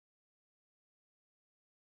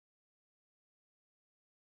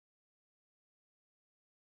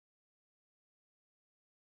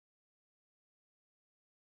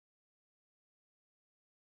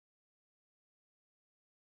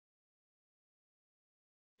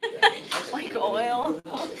Like oil.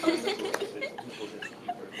 You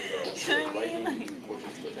know what I mean? Like,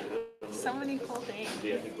 so many cool things.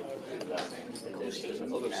 Cool shapes and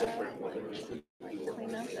stuff. Like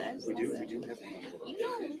clean up the edges. We do have. You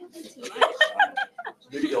know a little bit too much.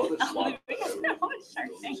 Oh, because I watched Shark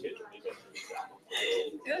Tank. You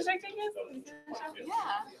know what Shark Tank is? You see the show? Yeah.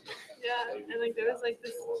 Yeah, and like there was like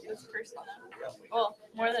this person, well,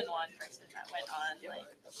 more than one person that went on like,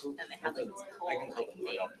 and they had like this whole like thing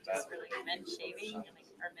just for like men's shaving and like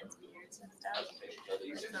or men's beards and stuff. So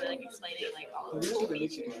they're like explaining like all of the cool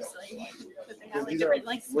features, like that they have like different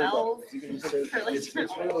like smells for like different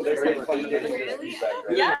oils. Really?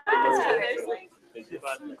 Yeah, there's like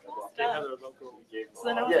some cool stuff. So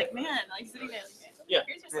then I was like, man, like sitting there, like, Yeah.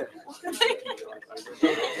 here's just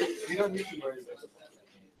You don't need to worry about it.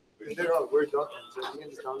 They're all Word documents, so you can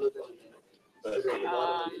just download them and put it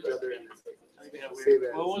on each other and save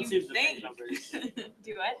it. Well, we'll see if the think. numbers.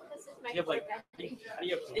 Do what? This is my You have like, favorite. how do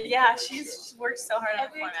you have? Yeah, she works so hard on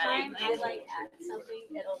Every formatting. time I like add something,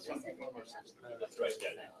 it'll just send it or something.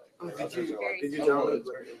 Oh, did you download? I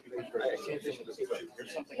can't think of the picture.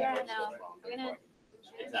 Yeah, no. I'm gonna.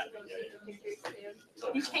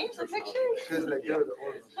 You changed the picture? Because like they were the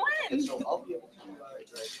old When?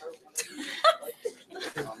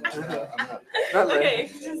 Not like,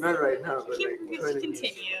 Okay, not right now, but Keep, like just 20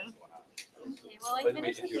 continue. Okay, well, I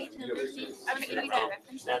finished the page number sheet. I'm gonna give you that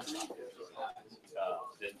reference.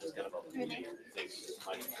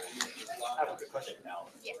 I have a good question now.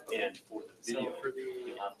 Yeah. And for the video, for the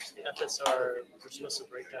FSR, we're supposed to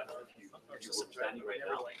break down our systems, right? We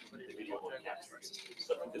never like put it in the video. For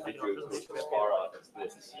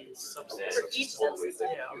each subsystem?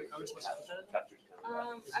 Yeah, are we supposed to put that? I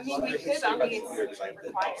mean, we could, but I don't think it's required.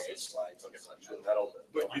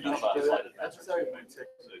 But you know That's sorry, my tech.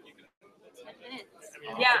 10 minutes.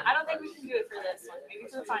 Yeah, I don't think we can do it for this one. Maybe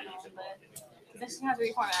for the final, but then she has to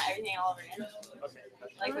reformat everything all over again, Okay.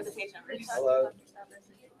 like with the page numbers. Hello.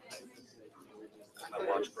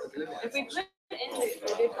 If we put it in the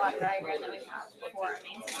big block diagram that we have for our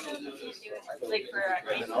main system, we can't do it like for our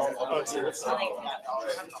main system. Oh, so that's So like,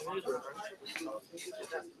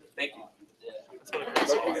 Thank you. Yeah, so that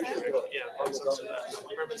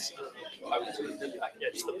premise, yeah,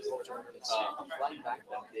 just the premise. Flying back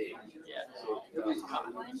that day. Yeah.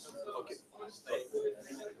 Okay.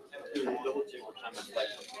 Double check what time it's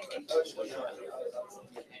like.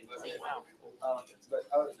 Wow. But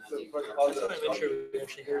so for I all just want to make sure we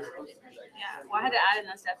actually hear. yeah, well, I had to add in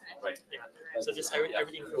those definitions. Right. Yeah. So just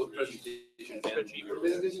everything from the Presentation and the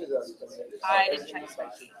presentation is already done. I didn't check the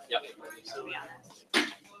spreadsheet, Yep. to be honest.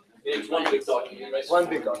 It's one big document, right? One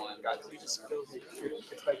big document, got we just go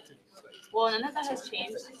expected. Well, none of that has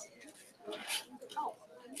changed. Oh,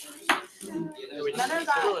 none of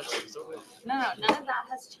that- So no, none of that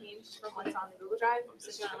has changed from what's on the Google Drive. So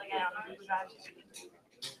if you want to look at it on the Google Drive, you can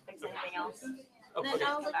fix anything else. oh, Then okay.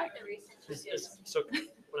 I'll look at the recent. So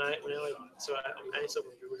when I like so I still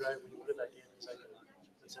with Google Drive when you put that in, it's like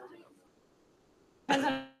that's everything. Depends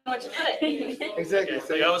on what you put it. Exactly. Okay,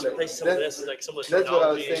 So like I was like, replacing some of that's- this, like some of the That's what I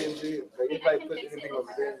was technology. saying to you. Like if I put anything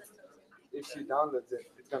over there, if she downloads it,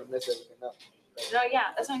 it's gonna mess everything up. No,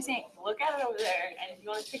 yeah, that's what I'm saying. Look at it over there, and if you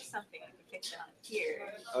want to fix something, you can fix it on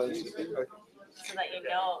here, Okay. so that you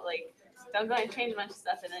know, like, don't go and change a bunch of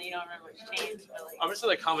stuff, and then you don't remember what you changed. But like, I'm just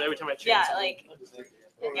like comment every time I change. yeah, something. like,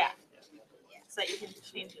 yeah, so that you can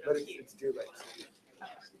change it But over here. it's due like. Thanks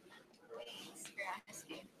for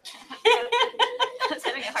asking.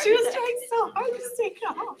 She was trying so hard to take it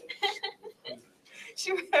off.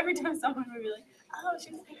 She every time someone would be like, "Oh,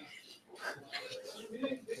 she was."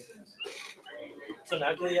 So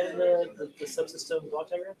now can we add the subsystem block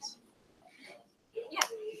diagrams? Yeah.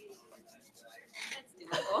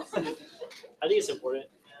 That's doable. I think it's important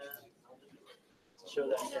to show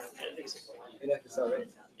that. Yeah, I think it's important. It has to start, right?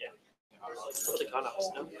 Some of the concepts,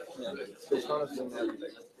 no? Yeah. So it's kind of doing that, like, I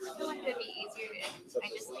feel like it'd be easier if I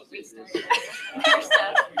just like restarted your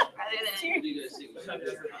stuff rather than.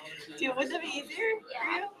 Dude, wouldn't it be easier for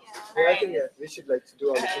Yeah. you? well, I think we should like do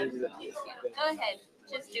all the changes at once. Go ahead.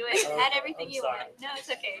 Just do it. Add everything you sorry. want. No, it's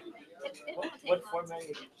okay. It won't take What long. format would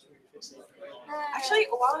you fix it? Actually,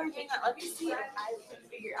 while we're doing that, let me see if I can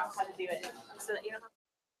figure out how to do it so that you don't have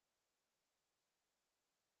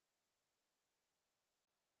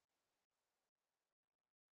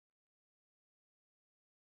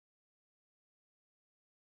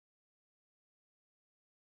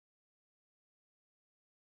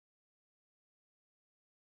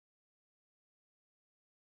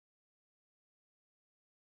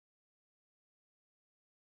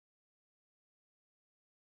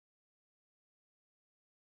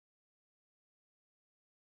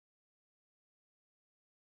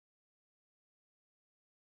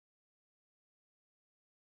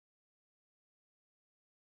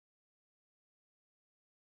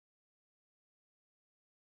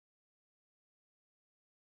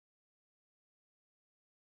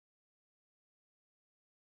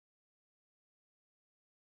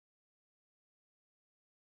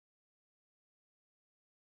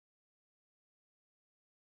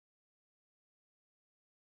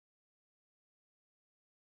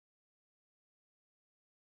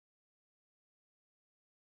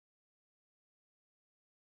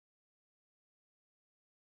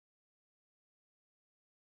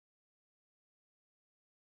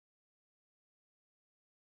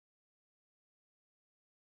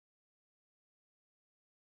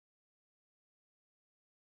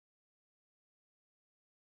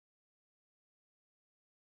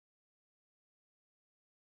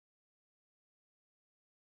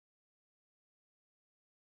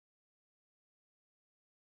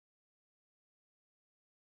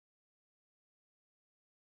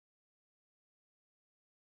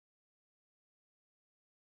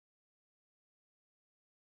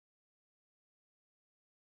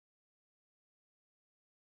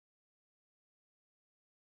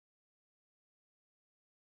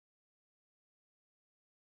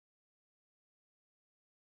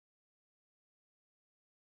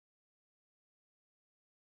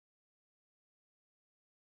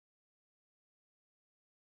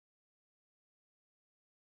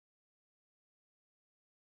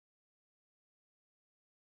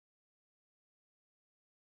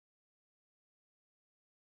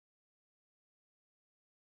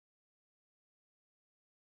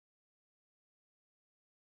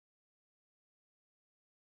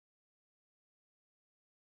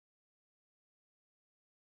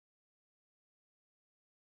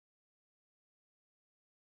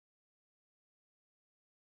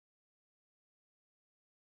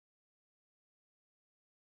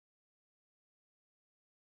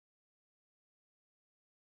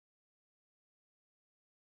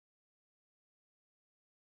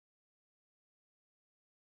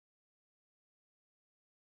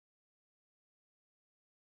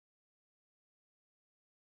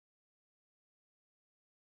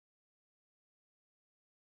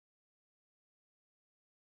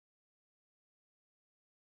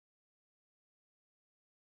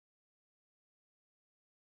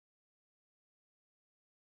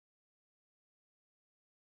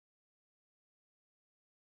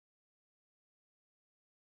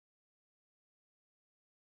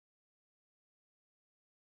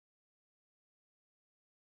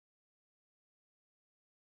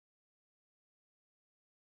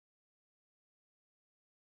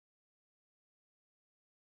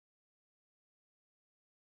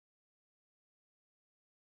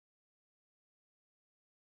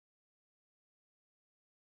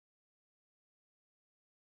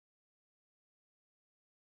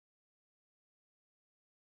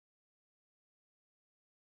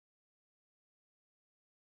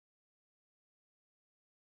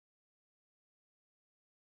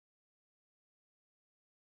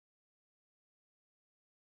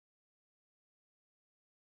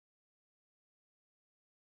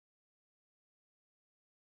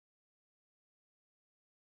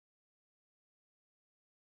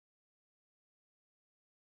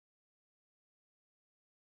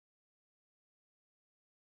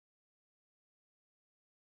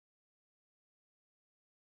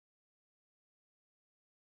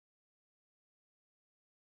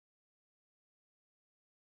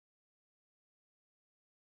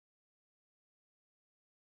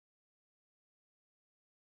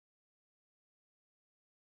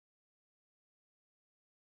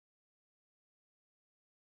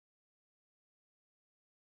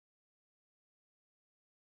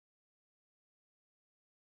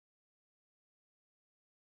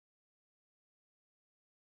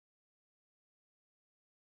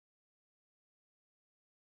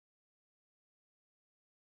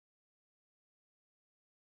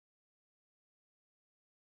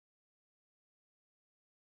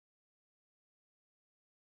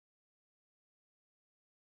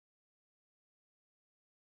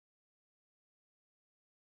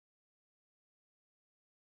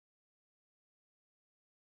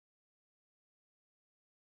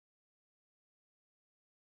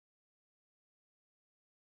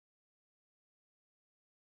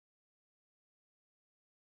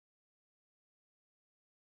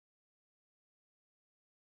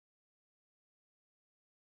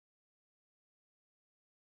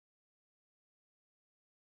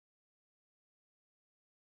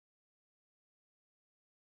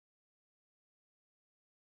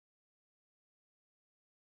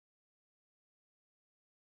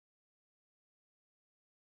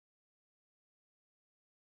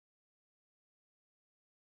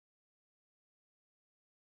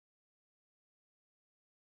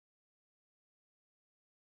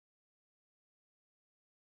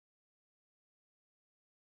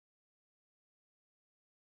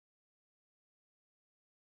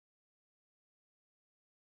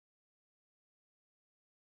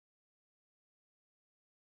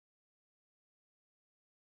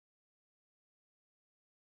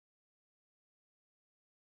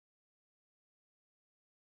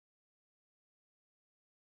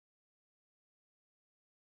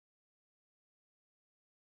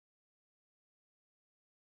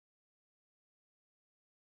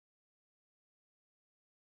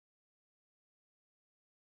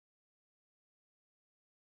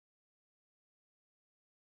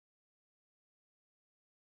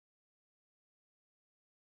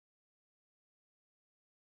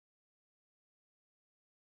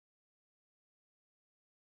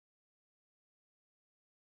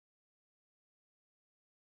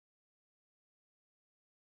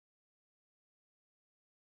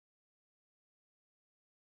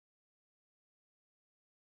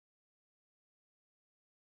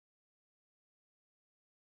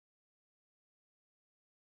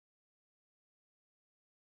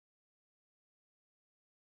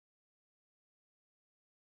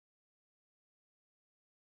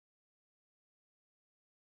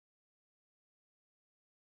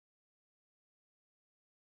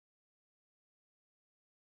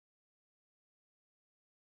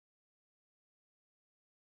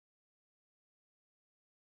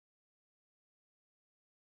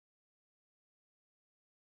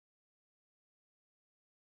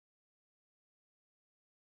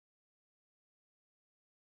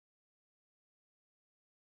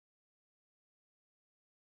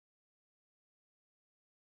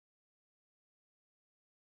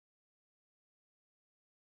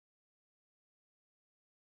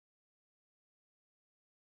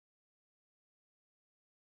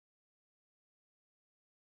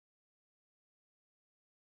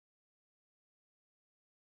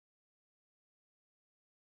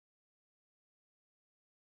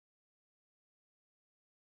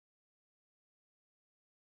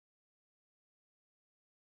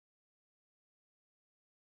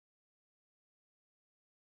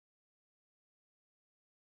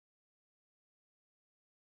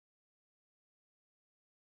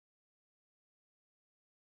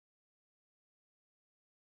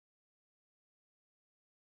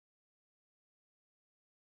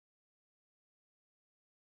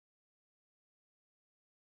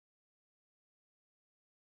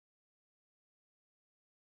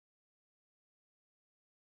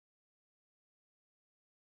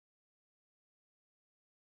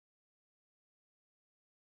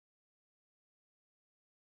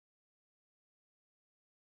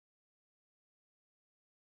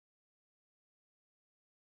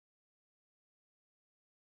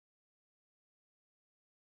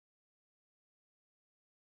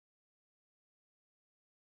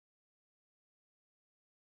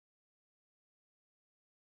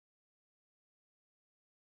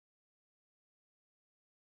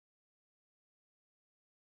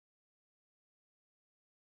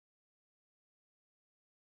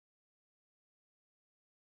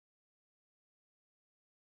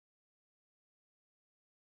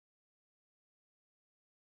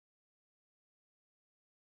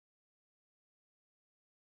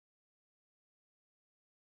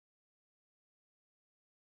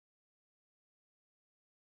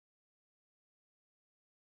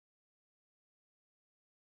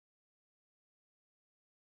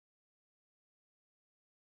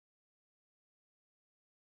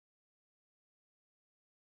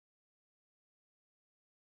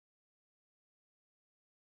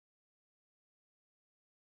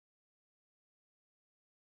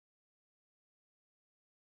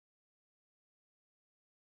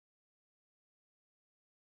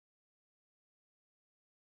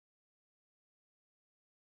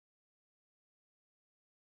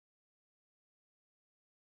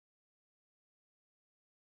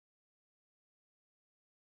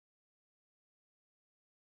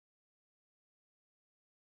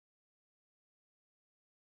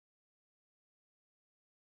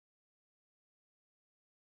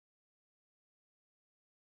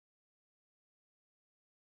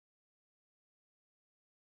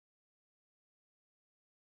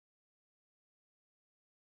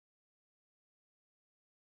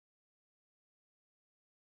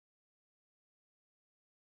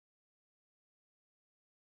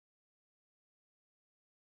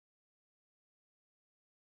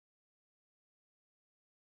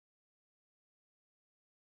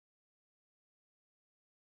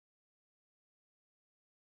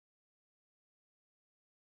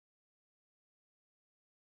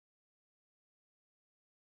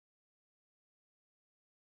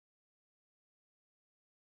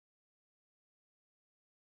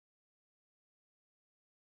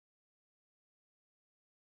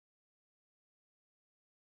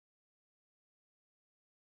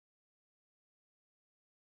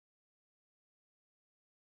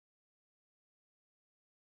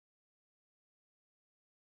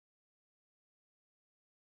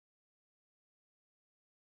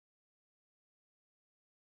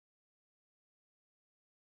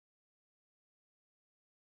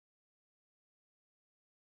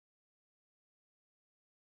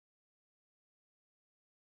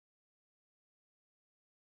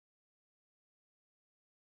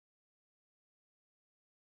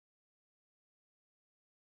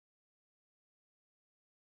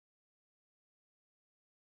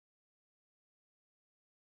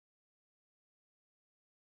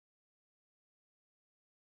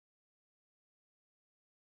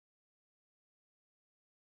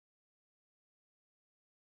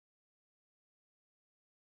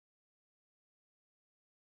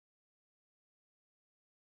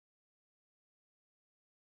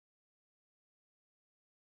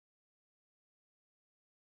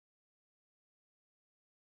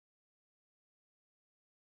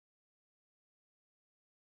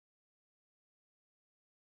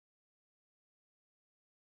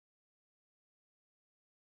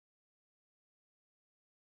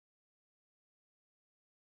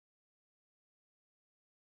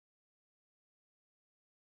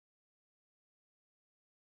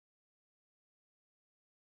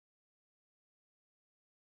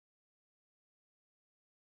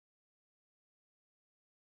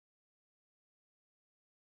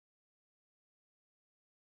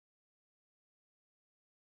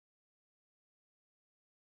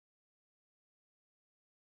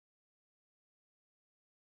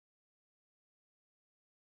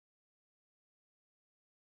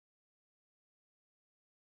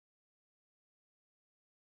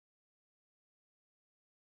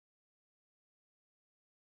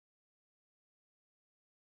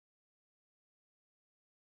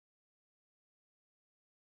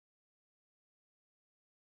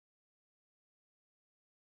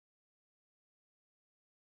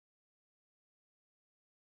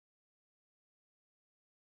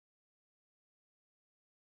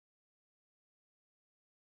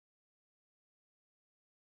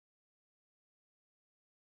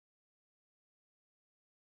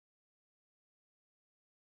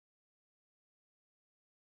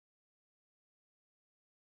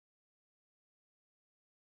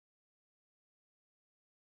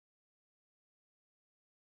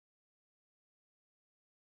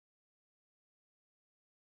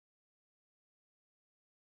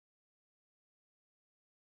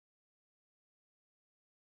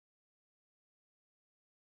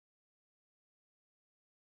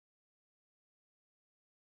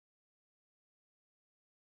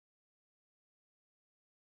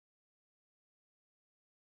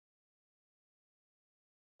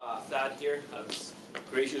Thad here has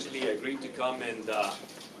graciously agreed to come and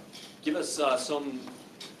give us some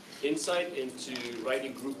insight into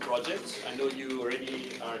writing group projects. I know you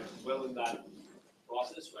already are well in that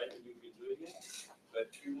process, right? And you've been doing it, but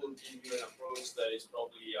we will give you an approach that is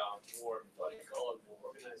probably more methodical and more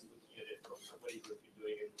organized, looking at it from somebody who's been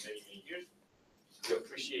doing it for many, many years. We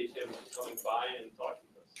appreciate him coming by and talking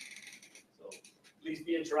to us. So please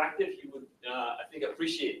be interactive. He would, I think,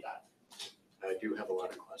 appreciate that. I do have a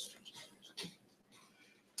lot of questions.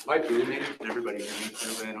 Am I booming? Can everybody hear me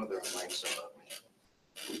clearly? I know there are mics up.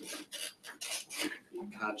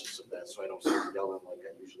 I'm conscious of that, so I don't start yelling like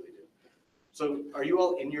I usually do. So are you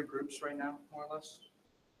all in your groups right now, more or less?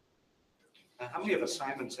 How many of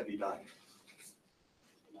assignments have you done?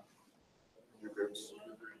 Your groups?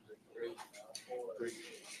 Three.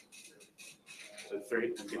 So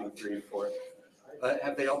three, I'm giving 3 and 4.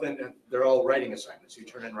 Have they all been, they're all writing assignments. You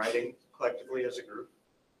turn in writing collectively as a group?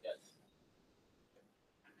 Yes.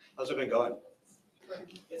 How's it been going?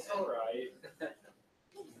 It's all right.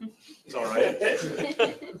 It's all right.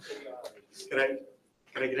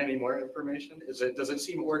 Can I get any more information? Does it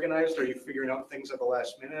seem organized? Are you figuring out things at the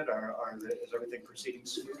last minute? Is everything proceeding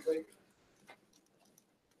smoothly?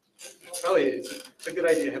 Probably it's a good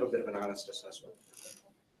idea to have a bit of an honest assessment.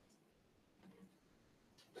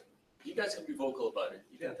 You guys can be vocal about it.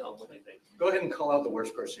 You can tell them what they think. Go ahead and call out the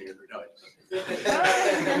worst person in your group.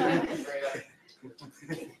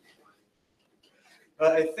 No.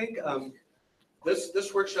 I think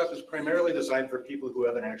this workshop is primarily designed for people who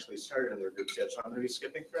haven't actually started in their groups yet, so I'm going to be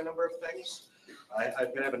skipping through a number of things. I'm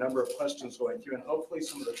going to have a number of questions going through, and hopefully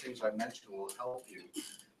some of the things I mentioned will help you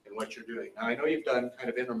in what you're doing. Now, I know you've done kind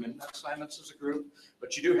of intermittent assignments as a group,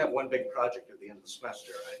 but you do have one big project at the end of the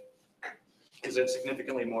semester, right? Is it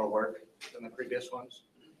significantly more work than the previous ones?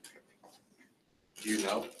 Do you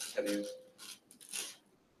know? Have you?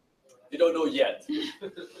 They don't know yet.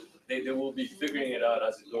 They will be figuring it out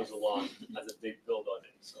as it goes along, as they build on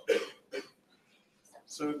it.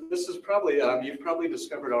 So this is probably, you've probably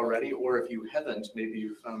discovered already, or if you haven't, maybe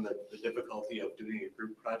you found that the difficulty of doing a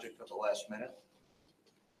group project at the last minute.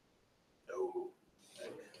 No,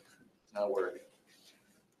 it's not working.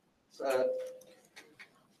 So,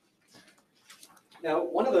 now,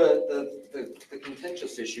 one of the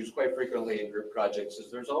contentious issues quite frequently in group projects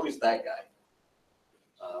is there's always that guy.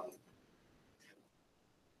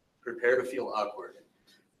 Prepare to feel awkward.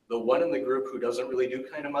 The one in the group who doesn't really do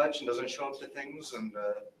kind of much and doesn't show up to things, and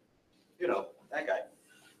you know, that guy.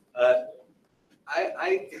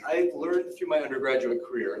 I learned through my undergraduate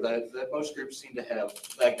career that most groups seem to have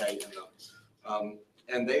that guy in them.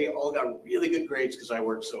 And they all got really good grades because I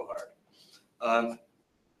worked so hard.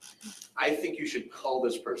 I think you should call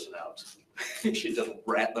this person out. You should just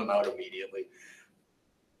rat them out immediately.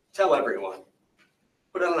 Tell everyone.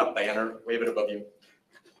 Put it on a banner, wave it above you.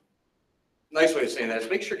 Nice way of saying that is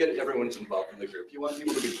make sure everyone's involved in the group. You want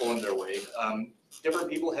people to be pulling their weight. Different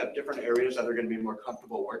people have different areas that they're going to be more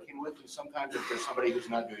comfortable working with. And sometimes if there's somebody who's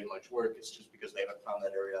not doing much work, it's just because they haven't found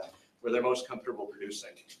that area where they're most comfortable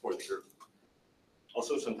producing for the group.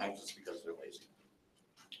 Also, sometimes it's because they're lazy.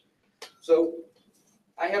 So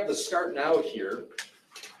I have the start now here.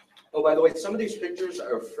 Oh, by the way, some of these pictures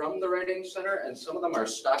are from the Writing Center and some of them are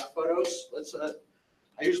stock photos.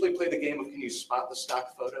 I usually play the game of can you spot the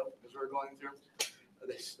stock photo as we're going through?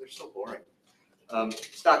 They're so boring.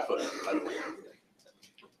 Stock photo, by the way.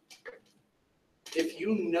 If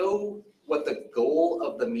you know what the goal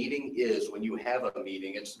of the meeting is when you have a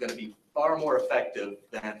meeting, it's going to be far more effective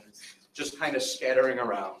than just kind of scattering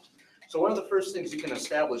around. So one of the first things you can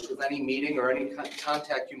establish with any meeting or any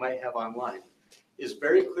contact you might have online is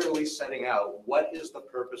very clearly setting out what is the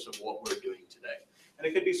purpose of what we're doing today. And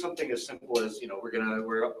it could be something as simple as, you know,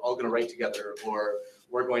 we're all gonna write together, or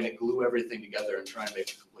we're going to glue everything together and try and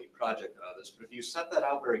make a complete project out of this. But if you set that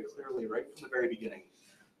out very clearly right from the very beginning,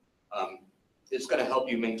 it's gonna help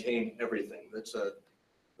you maintain everything. The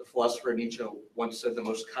philosopher Nietzsche once said the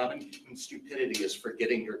most common human stupidity is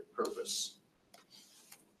forgetting your purpose.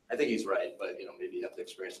 I think he's right, but you know, maybe you have to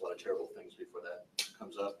experience a lot of terrible things before that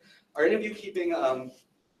comes up. Are any of you keeping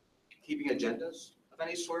agendas of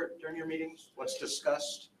any sort during your meetings? What's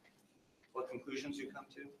discussed? What conclusions you come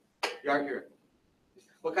to? You are here.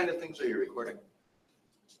 What kind of things are you recording?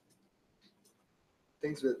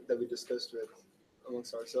 Things that we discussed with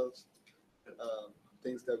amongst ourselves,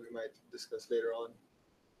 things that we might discuss later on,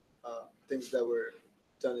 things that were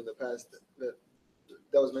done in the past that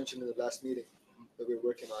was mentioned in the last meeting that we're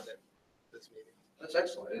working on it this meeting. That's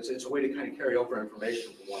excellent. It's a way to kind of carry over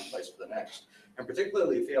information from one place to the next. And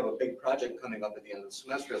particularly if you have a big project coming up at the end of the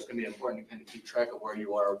semester, it's going to be important to kind of keep track of where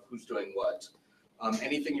you are, who's doing what.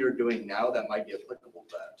 Anything you're doing now that might be applicable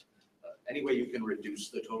to that. Any way you can reduce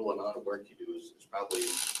the total amount of work you do is probably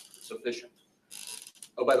sufficient.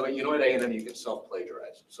 Oh, by the way, you know at A&M you can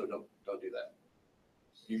self-plagiarize, so don't do that.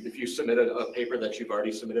 If you submit a paper that you've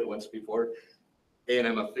already submitted once before,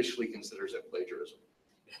 A&M officially considers it plagiarism,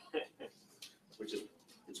 which is,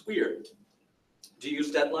 it's weird. Do you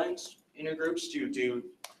use deadlines in your groups? Do you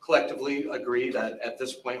collectively agree that at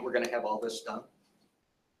this point we're going to have all this done?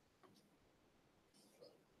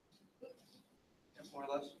 Yeah, more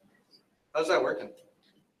or less. How's that working?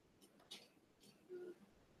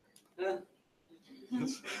 Yeah.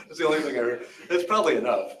 That's the only thing I heard. That's probably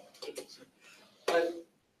enough. But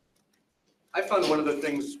I found one of the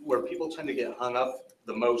things where people tend to get hung up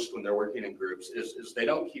the most when they're working in groups is they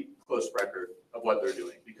don't keep close record of what they're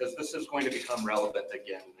doing, because this is going to become relevant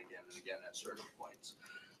again and again and again at certain points.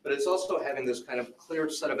 But it's also having this kind of clear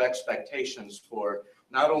set of expectations for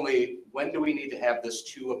not only when do we need to have this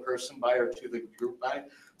to a person by or to the group by,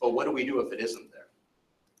 but what do we do if it isn't there?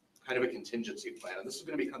 Kind of a contingency plan. And this is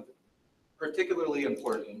going to become particularly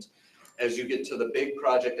important as you get to the big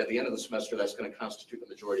project at the end of the semester that's going to constitute the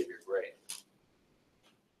majority of your grade.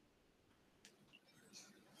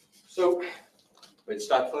 So, wait,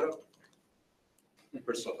 stock photo?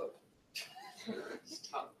 Personal photo.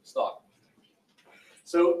 Stock.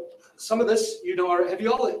 So some of this, you know,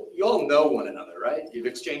 you all know one another, right? You've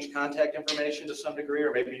exchanged contact information to some degree,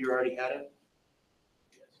 or maybe you already had it.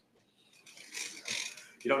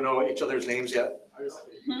 You don't know each other's names yet?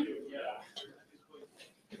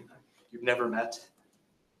 You've never met?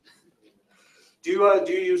 Do you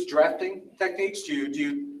use drafting techniques? Do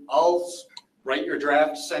you all write your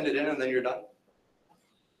draft, send it in, and then you're done?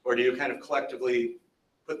 Or do you kind of collectively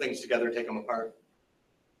put things together, take them apart?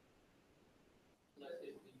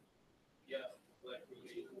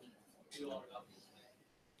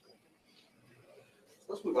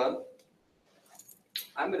 Let's move on.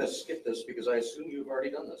 I'm going to skip this because I assume you've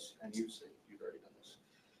already done this, and you say you've already done this.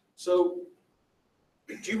 So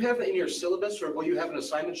do you have in your syllabus, or will you have an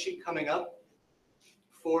assignment sheet coming up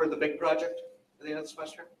for the big project at the end of the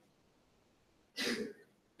semester?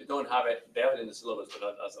 They don't have it, they have it in the syllabus, but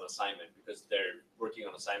not as an assignment, because they're working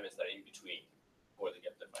on assignments that are in between before they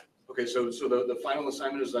get their final. Okay, so the final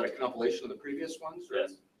assignment, is that a compilation of the previous ones? Or?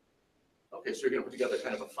 Yes. Okay, so you're going to put together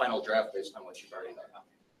kind of a final draft based on what you've already done.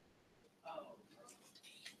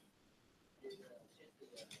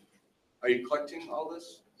 Are you collecting all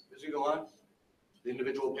this as you go on? The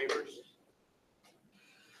individual papers?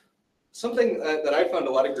 Something that I found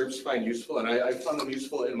a lot of groups find useful, and I found them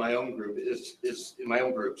useful in my own group, is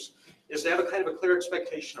to have a kind of a clear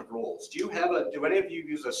expectation of roles. Do any of you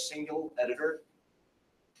use a single editor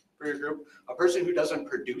for your group? A person who doesn't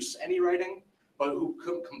produce any writing, but who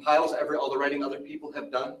compiles all the writing other people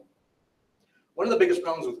have done? One of the biggest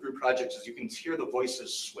problems with group projects is you can hear the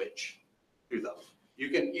voices switch through them.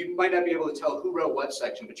 You might not be able to tell who wrote what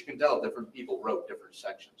section, but you can tell different people wrote different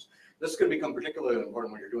sections. This is going to become particularly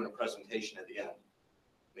important when you're doing a presentation at the end.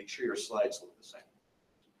 Make sure your slides look the same.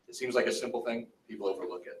 It seems like a simple thing, people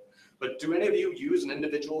overlook it. But do any of you use an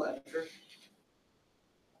individual editor?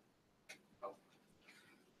 No.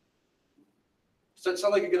 Does that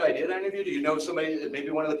sound like a good idea to any of you? Do you know somebody, maybe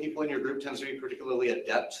one of the people in your group tends to be particularly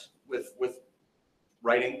adept with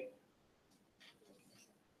writing?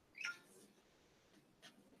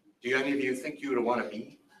 Do any of you think you would want to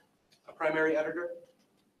be a primary editor?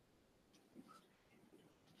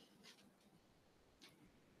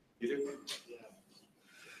 You do? Yeah.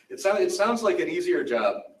 It sounds like an easier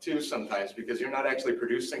job too sometimes, because you're not actually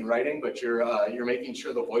producing writing, but you're making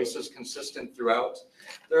sure the voice is consistent throughout.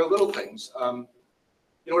 There are little things. You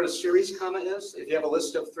know what a series comma is? If you have a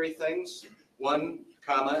list of 3 things, 1,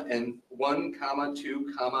 comma, and 1, comma,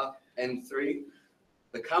 2, comma, and 3,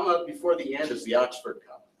 the comma before the and is the Oxford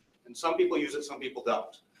comma. And some people use it, some people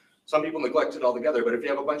don't. Some people neglect it altogether, but if you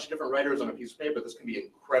have a bunch of different writers on a piece of paper, this can be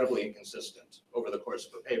incredibly inconsistent over the course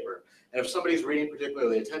of a paper. And if somebody's reading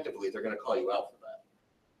particularly attentively, they're going to call you out for that.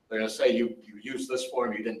 They're going to say, you used this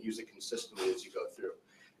form, you didn't use it consistently as you go through.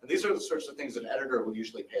 And these are the sorts of things an editor will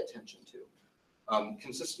usually pay attention to.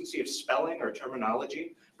 Consistency of spelling or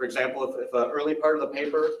terminology. For example, if an early part of the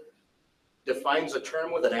paper defines a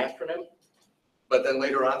term with an acronym, but then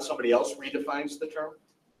later on somebody else redefines the term,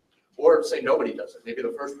 or say nobody does it. Maybe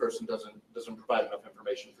the first person doesn't provide enough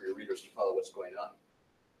information for your readers to follow what's going on.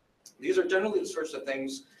 These are generally the sorts of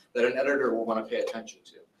things that an editor will want to pay attention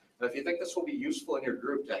to. And if you think this will be useful in your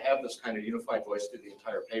group to have this kind of unified voice through the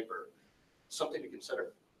entire paper, something to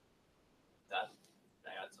consider. Can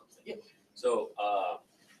I add something? Yeah. So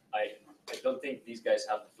I don't think these guys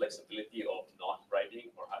have the flexibility of not writing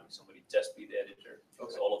or having somebody just be the editor.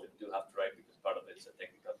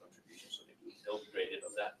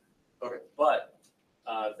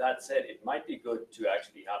 that said, it might be good to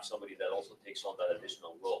actually have somebody that also takes on that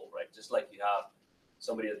additional role, right? Just like you have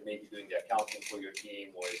somebody that may be doing the accounting for your team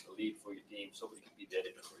or is the lead for your team, somebody could be the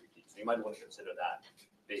editor for your team. So you might want to consider that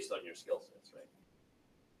based on your skill sets, right?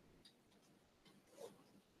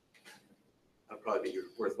 That'd probably be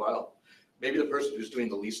worthwhile. Maybe the person who's doing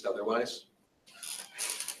the least otherwise,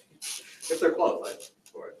 if they're qualified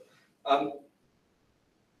for it.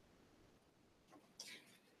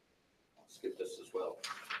 Skip this as well.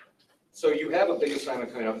 So you have a big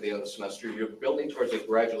assignment coming up at the end of the semester. You're building towards it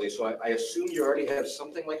gradually. So I assume you already have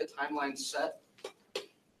something like a timeline set. Do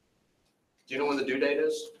you know when the due date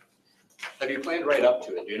is? Have you planned right up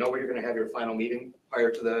to it? Do you know where you're going to have your final meeting prior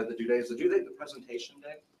to the due date? Is the due date the presentation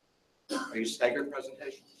day? Are you staggered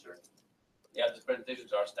presentations? Or? Yeah, the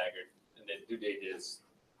presentations are staggered, and the due date is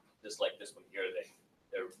just like this one here.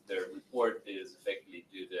 Their report is effectively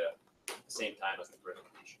due the same time as the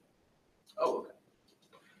presentation. Oh, okay.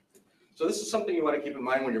 So this is something you want to keep in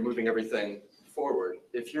mind when you're moving everything forward.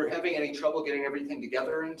 If you're having any trouble getting everything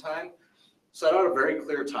together in time, set out a very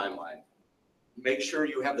clear timeline. Make sure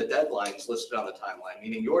you have the deadlines listed on the timeline,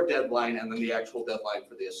 meaning your deadline and then the actual deadline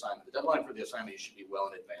for the assignment. The deadline for the assignment you should be well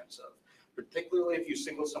in advance of. Particularly if you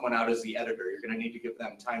single someone out as the editor, you're going to need to give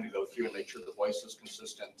them time to go through and make sure the voice is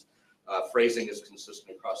consistent, phrasing is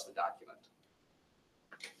consistent across the document.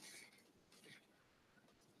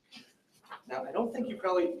 Now, I don't think you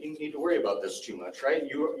need to worry about this too much, right?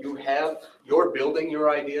 You're building your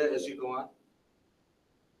idea as you go on.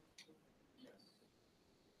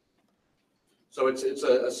 So it's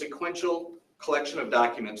a sequential collection of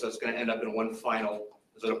documents that's going to end up in one final,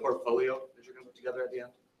 is it a portfolio that you're going to put together at the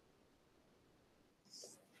end?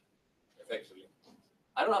 Effectively.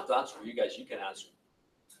 I don't have to answer for you guys, you can answer.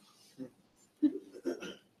 You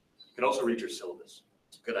can also read your syllabus.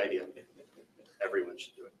 It's a good idea. Everyone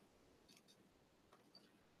should do it.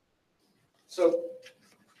 So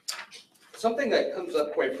something that comes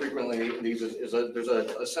up quite frequently in these is there's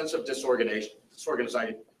a sense of disorganization.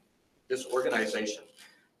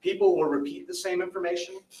 People will repeat the same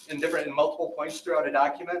information in multiple points throughout a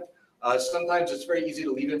document. Sometimes it's very easy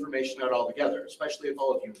to leave information out altogether, especially if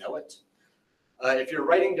all of you know it. If you're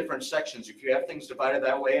writing different sections, if you have things divided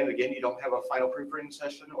that way, and again, you don't have a final proofreading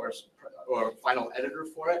session or a final editor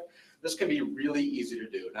for it, this can be really easy to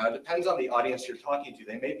do. Now, it depends on the audience you're talking to.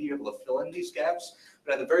 They may be able to fill in these gaps,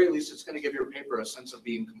 but at the very least, it's going to give your paper a sense of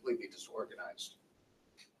being completely disorganized.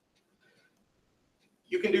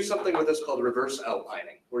 You can do something with this called reverse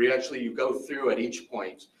outlining, where you go through at each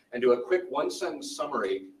point and do a quick one-sentence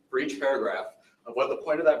summary for each paragraph of what the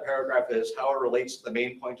point of that paragraph is, how it relates to the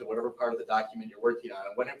main point of whatever part of the document you're working on,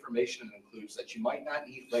 and what information it includes that you might not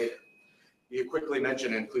need later. You quickly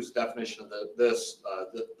mention it includes the definition of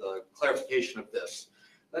the clarification of this.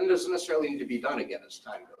 Then it doesn't necessarily need to be done again as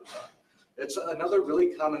time goes on. It's another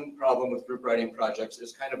really common problem with group writing projects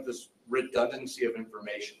is kind of this redundancy of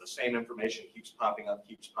information. The same information keeps popping up.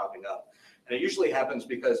 And it usually happens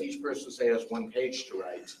because each person, say, has one page to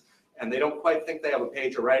write, and they don't quite think they have a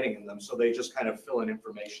page of writing in them, so they just kind of fill in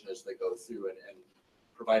information as they go through and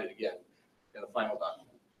provide it again in the final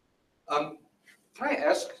document. Can I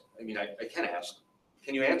ask, I can ask,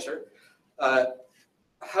 can you answer?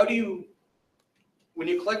 How do you, when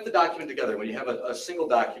you collect the document together, when you have a single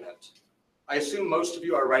document, I assume most of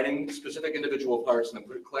you are writing specific individual parts and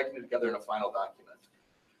then collecting it together in a final document.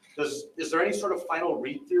 Is there any sort of final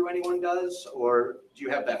read-through anyone does, or do you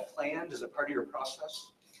have that planned? Is it part of your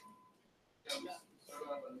process?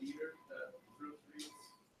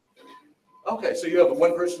 Okay, so you have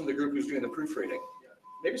one person in the group who's doing the proofreading.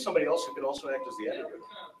 Maybe somebody else who could also act as the editor.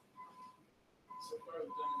 So far,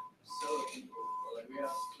 we've done several people. We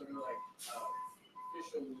have sort of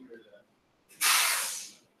official leaders.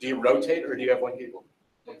 Do you rotate, or do you have one people?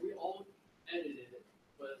 We all edited it,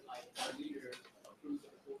 but our leader approves the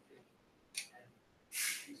whole thing, and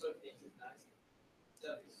he sort of thinks it's nice.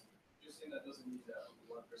 Just saying that doesn't mean that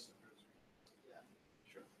one person approves. Yeah,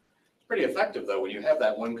 sure. It's pretty effective though when you have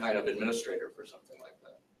that one kind of administrator for something like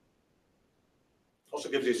that. Also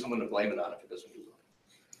gives you someone to blame it on if it doesn't do well.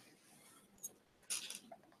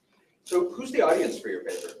 So who's the audience for your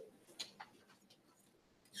paper?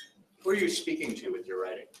 Who are you speaking to with your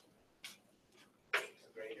writing?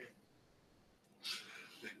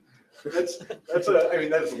 That's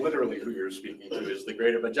literally who you're speaking to is the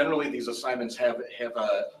grader, but generally these assignments have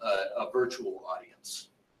a virtual audience.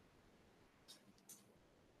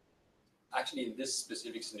 Actually, in this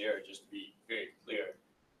specific scenario, just to be very clear,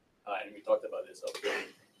 and we talked about this already,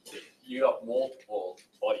 you have multiple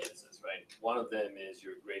audiences, right? One of them is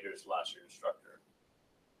your grader / your instructor.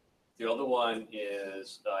 The other one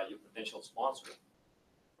is your potential sponsor,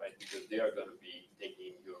 right? Because they are going to be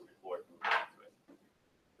taking your report and moving into it.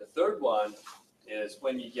 The third one is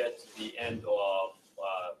when you get to the end of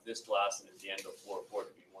this class and at the end of 4.4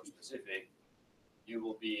 to be more specific, you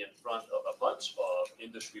will be in front of a bunch of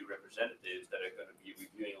industry representatives that are going to be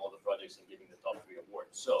reviewing all the projects and giving the top 3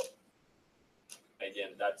 awards. So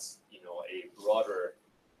again, that's a broader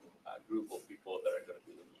group of people that are going to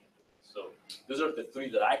be looking at it. So those are the 3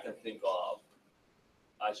 that I can think of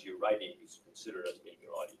as you're writing, you consider as being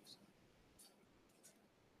your audience.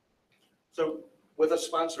 So with a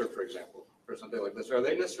sponsor, for example, for something like this, are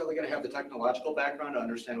they necessarily going to have the technological background to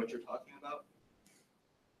understand what you're talking about?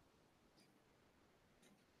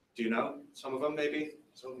 Do you know? Some of them maybe,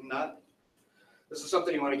 some of them not. This is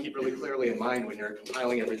something you want to keep really clearly in mind when you're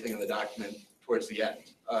compiling everything in the document towards the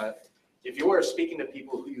end. If you are speaking to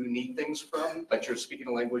people who you need things from, but you're speaking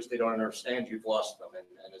a language they don't understand, you've lost them,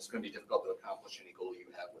 and it's going to be difficult to accomplish any goal you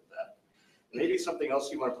have with that. Maybe something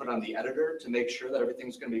else you want to put on the editor to make sure that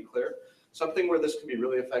everything's going to be clear. Something where this can be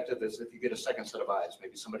really effective is if you get a second set of eyes,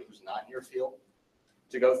 maybe somebody who's not in your field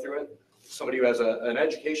to go through it, somebody who has an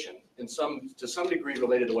education to some degree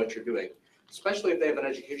related to what you're doing, especially if they have an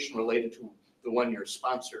education related to the one you're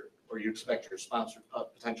sponsored or you expect your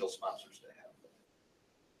potential sponsors to have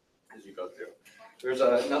as you go through. There's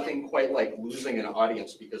nothing quite like losing an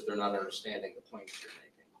audience because they're not understanding the points you're making.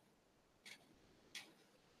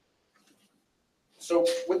 So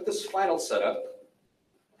with this final setup,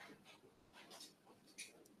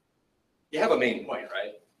 you have a main point,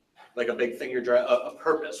 right? Like a big thing you're a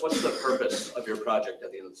purpose. What's the purpose of your project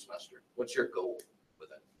at the end of the semester? What's your goal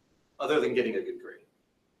with it, other than getting a good grade?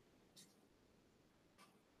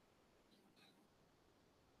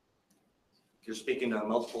 You're speaking to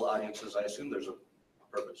multiple audiences. I assume there's a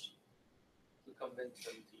purpose. To convince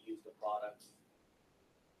them to use the product.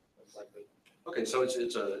 Most likely. Okay, so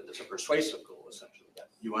it's a persuasive goal essentially. Yes.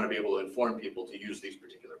 You want to be able to inform people to use these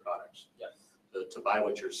particular products, Yes. to buy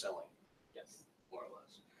what you're selling. Yes. More or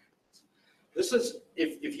less. This is,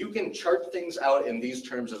 if you can chart things out in these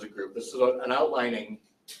terms as a group, this is an outlining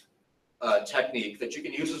technique that you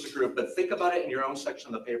can use as a group, but think about it in your own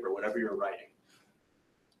section of the paper, whatever you're writing.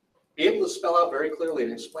 Be able to spell out very clearly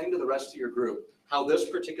and explain to the rest of your group how this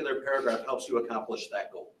particular paragraph helps you accomplish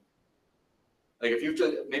that goal. Like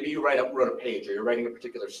if maybe you wrote a page or you're writing a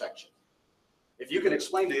particular section. If you can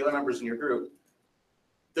explain to the other members in your group,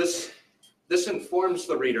 this informs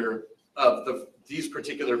the reader of these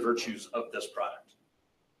particular virtues of this product.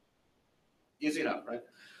 Easy enough, right?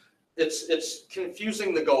 It's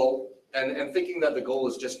confusing the goal and thinking that the goal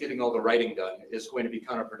is just getting all the writing done is going to be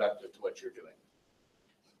counterproductive to what you're doing.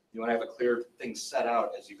 You want to have a clear thing set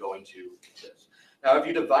out as you go into this. Now, have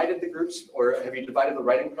you divided the groups or have you divided the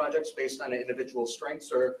writing projects based on individual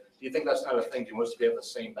strengths, or do you think that's not a thing? Do you want us to have the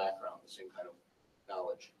same background, the same kind of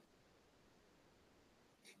knowledge?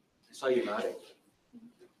 I saw you nodding.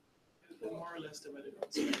 More or less divided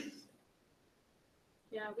on strengths.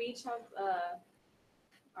 Yeah, we each have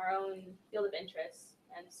our own field of interest,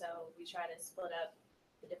 and so we try to split up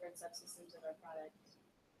the different subsystems of our product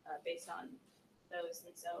based on those.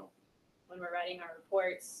 And so when we're writing our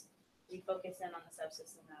reports, we focus in on the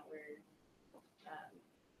subsystem that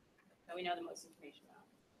we know the most information about.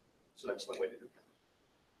 It's an excellent way to do it.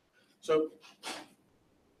 So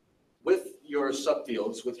with your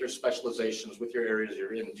subfields, with your specializations, with your areas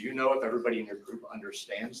you're in, do you know if everybody in your group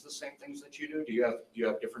understands the same things that you do? Do you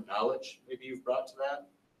have different knowledge maybe you've brought to that?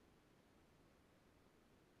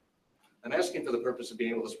 I'm asking for the purpose of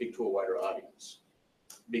being able to speak to a wider audience.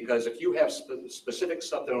 Because if you have specific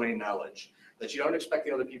subdomain knowledge that you don't expect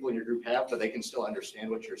the other people in your group have, but they can still understand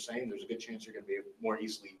what you're saying, there's a good chance you're going to be more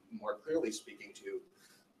clearly speaking to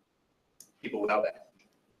people without that.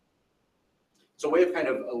 It's a way of kind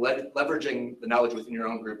of leveraging the knowledge within your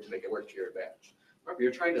own group to make it work to your advantage. Remember,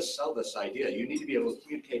 you're trying to sell this idea. You need to be able to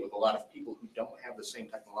communicate with a lot of people who don't have the same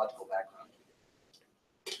technological background.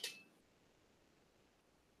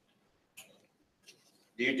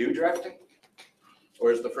 Do you do drafting?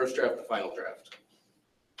 Or is the first draft the final draft?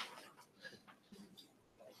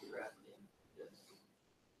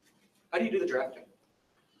 How do you do the drafting?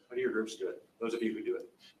 How do your groups do it? Those of you who do it.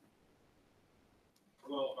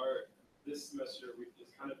 Well, this semester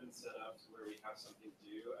it's kind of been set up to where we have something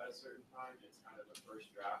due at a certain time. It's kind of a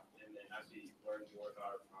first draft, and then as we learn more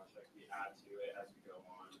about our project, we add to it as we go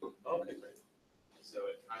on. Okay, great.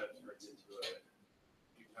 So it kind of turns into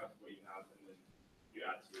you have what you have, and then you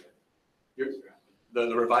add to it.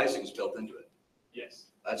 The revising is built into it.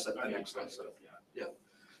 Yes. That's an excellent setup. Yeah.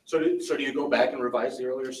 So do you go back and revise the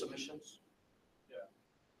earlier submissions? Yeah.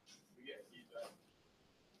 We get feedback.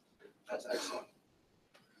 That's excellent.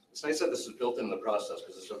 It's nice that this is built into the process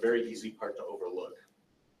because it's a very easy part to overlook.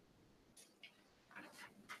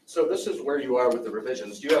 So this is where you are with the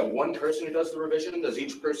revisions. Do you have one person who does the revision? Does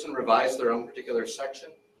each person revise their own particular section?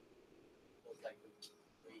 Most likely,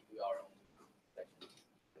 we do our own section.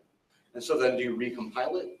 And so then do you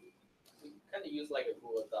recompile it? We kind of use like a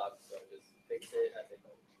Google Doc, so just fix it as it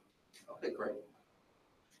goes. Okay, great.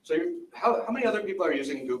 So how many other people are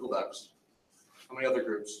using Google Docs? How many other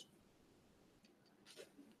groups?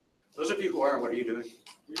 Those of you who aren't, what are you doing?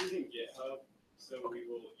 We're using GitHub, so we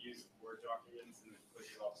will use Word documents and then push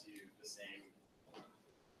it all to the same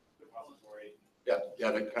repository.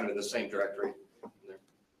 Yeah, the kind of the same directory.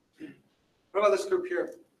 What about this group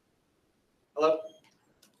here? Hello?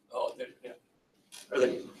 Oh, yeah.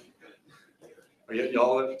 Are you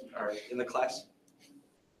all are in the class?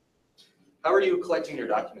 How are you collecting your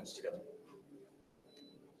documents together?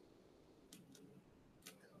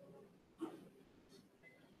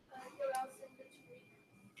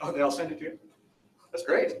 Oh, they all send it to you? That's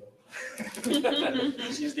great.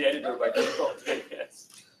 She's the editor by default, yes.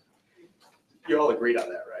 You all agreed on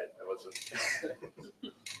that, right? That wasn't.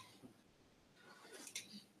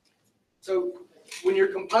 So when you're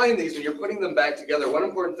compiling these and you're putting them back together, one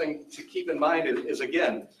important thing to keep in mind is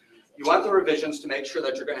again, you want the revisions to make sure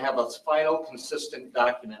that you're going to have a final consistent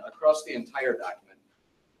document across the entire document.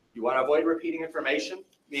 You want to avoid repeating information,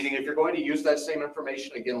 meaning if you're going to use that same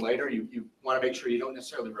information again later, you want to make sure you don't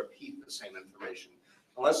necessarily repeat the same information.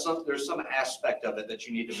 Unless there's some aspect of it that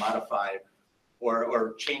you need to modify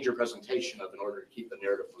or change your presentation of in order to keep the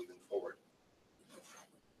narrative moving forward.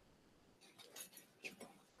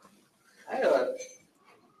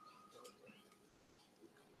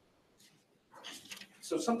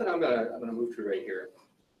 So something I'm gonna move to right here.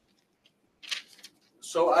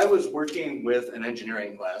 So I was working with an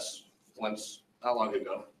engineering class once, not long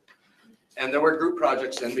ago, and there were group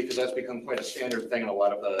projects in because that's become quite a standard thing in a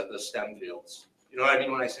lot of the STEM fields. You know what I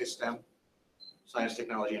mean when I say STEM? Science,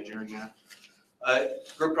 technology, engineering,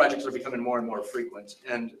 math. Group projects are becoming more and more frequent,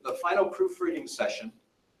 and the final proofreading session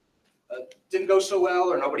didn't go so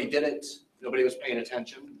well, or nobody did it. Nobody was paying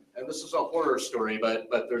attention, and this is a horror story, but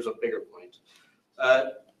there's a bigger point.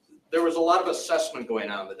 There was a lot of assessment going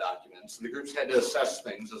on in the documents. The groups had to assess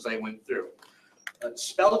things as they went through.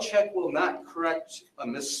 Spell check will not correct a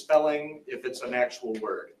misspelling if it's an actual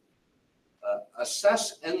word.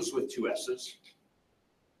 Assess ends with 2 S's.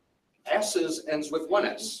 S's ends with 1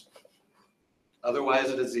 S. Otherwise,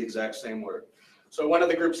 it is the exact same word. So one of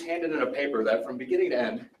the groups handed in a paper that from beginning to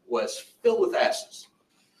end was filled with S's,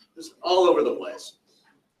 just all over the place.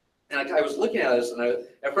 And I was looking at this, and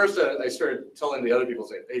at first I started telling the other people,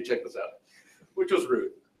 saying, hey, check this out, which was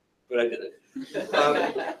rude, but I did it.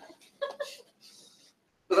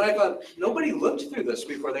 But then I thought, nobody looked through this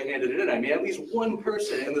before they handed it in. I mean, at least one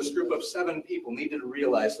person in this group of 7 people needed to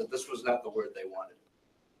realize that this was not the word they wanted.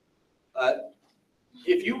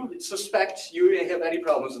 If you suspect you may have any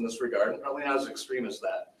problems in this regard, probably not as extreme as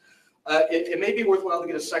that, it may be worthwhile to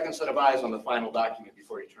get a second set of eyes on the final document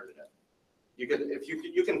before you turn it in. You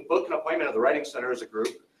can book an appointment at the Writing Center as a group.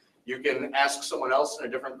 You can ask someone else in a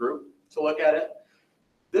different group to look at it.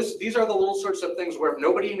 These are the little sorts of things where if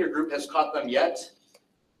nobody in your group has caught them yet,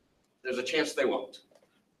 there's a chance they won't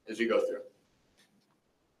as you go through.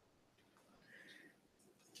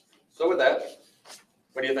 So with that,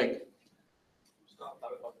 what do you think?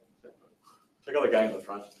 Check out the guy in the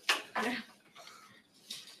front.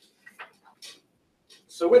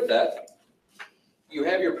 So with that, you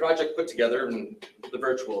have your project put together in the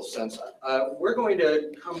virtual sense. We're going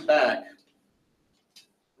to come back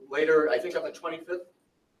later, I think on the 25th,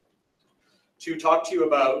 to talk to you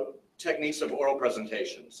about techniques of oral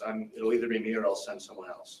presentations. It'll either be me or I'll send someone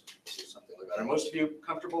else to do something like that. Are most of you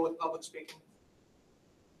comfortable with public speaking?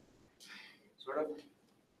 Sort of?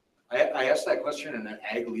 I asked that question in an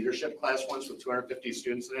ag leadership class once with 250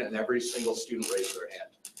 students in it, and every single student raised their hand.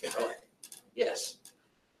 They're like, yes,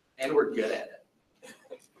 and we're good at it.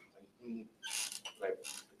 Like,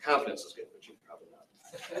 confidence is good, but you're probably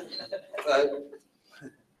not.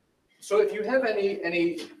 So if you have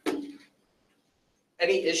any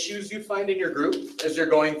issues you find in your group as you're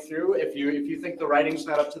going through, if you think the writing's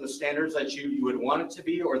not up to the standards that you would want it to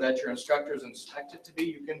be or that your instructors expect it to be,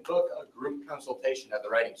 you can book a group consultation at the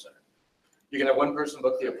Writing Center. You can have one person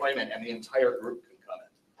book the appointment and the entire group can come in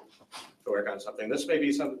to work on something. This may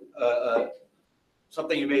be something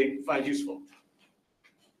you may find useful.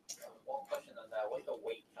 One question on that, what's the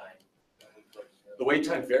wait time? The wait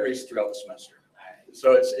time varies throughout the semester.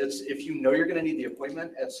 So it's if you know you're going to need the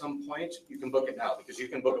appointment at some point, you can book it now because you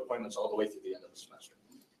can book appointments all the way through the end of the semester.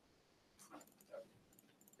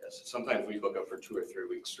 Yes, sometimes we book up for 2 or 3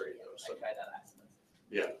 weeks straight though, so, I tried that last month.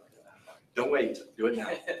 yeah. Don't wait, do it now.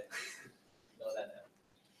 No, that.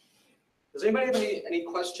 Does anybody have any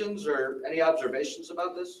questions or any observations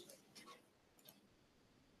about this?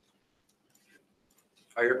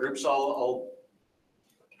 Are your groups all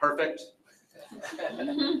perfect?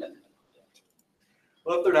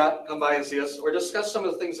 Well, if they're not, come by and see us or discuss some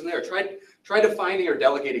of the things in there. Try defining or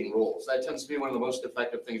delegating roles. That tends to be one of the most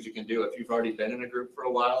effective things you can do if you've already been in a group for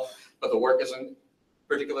a while, but the work isn't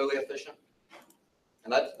particularly efficient.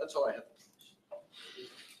 And that's all I have.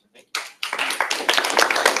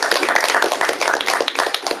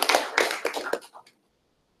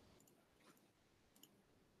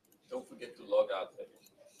 Don't forget to log out.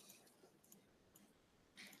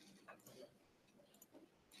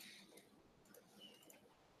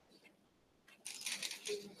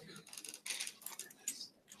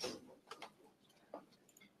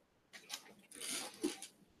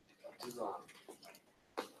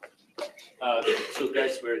 So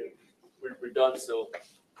guys, we're done. So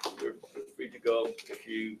we're free to go. If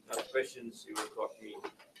you have questions, you want to talk to me,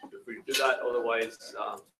 feel free to do that. Otherwise,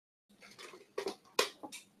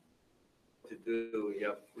 to do, you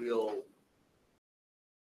have real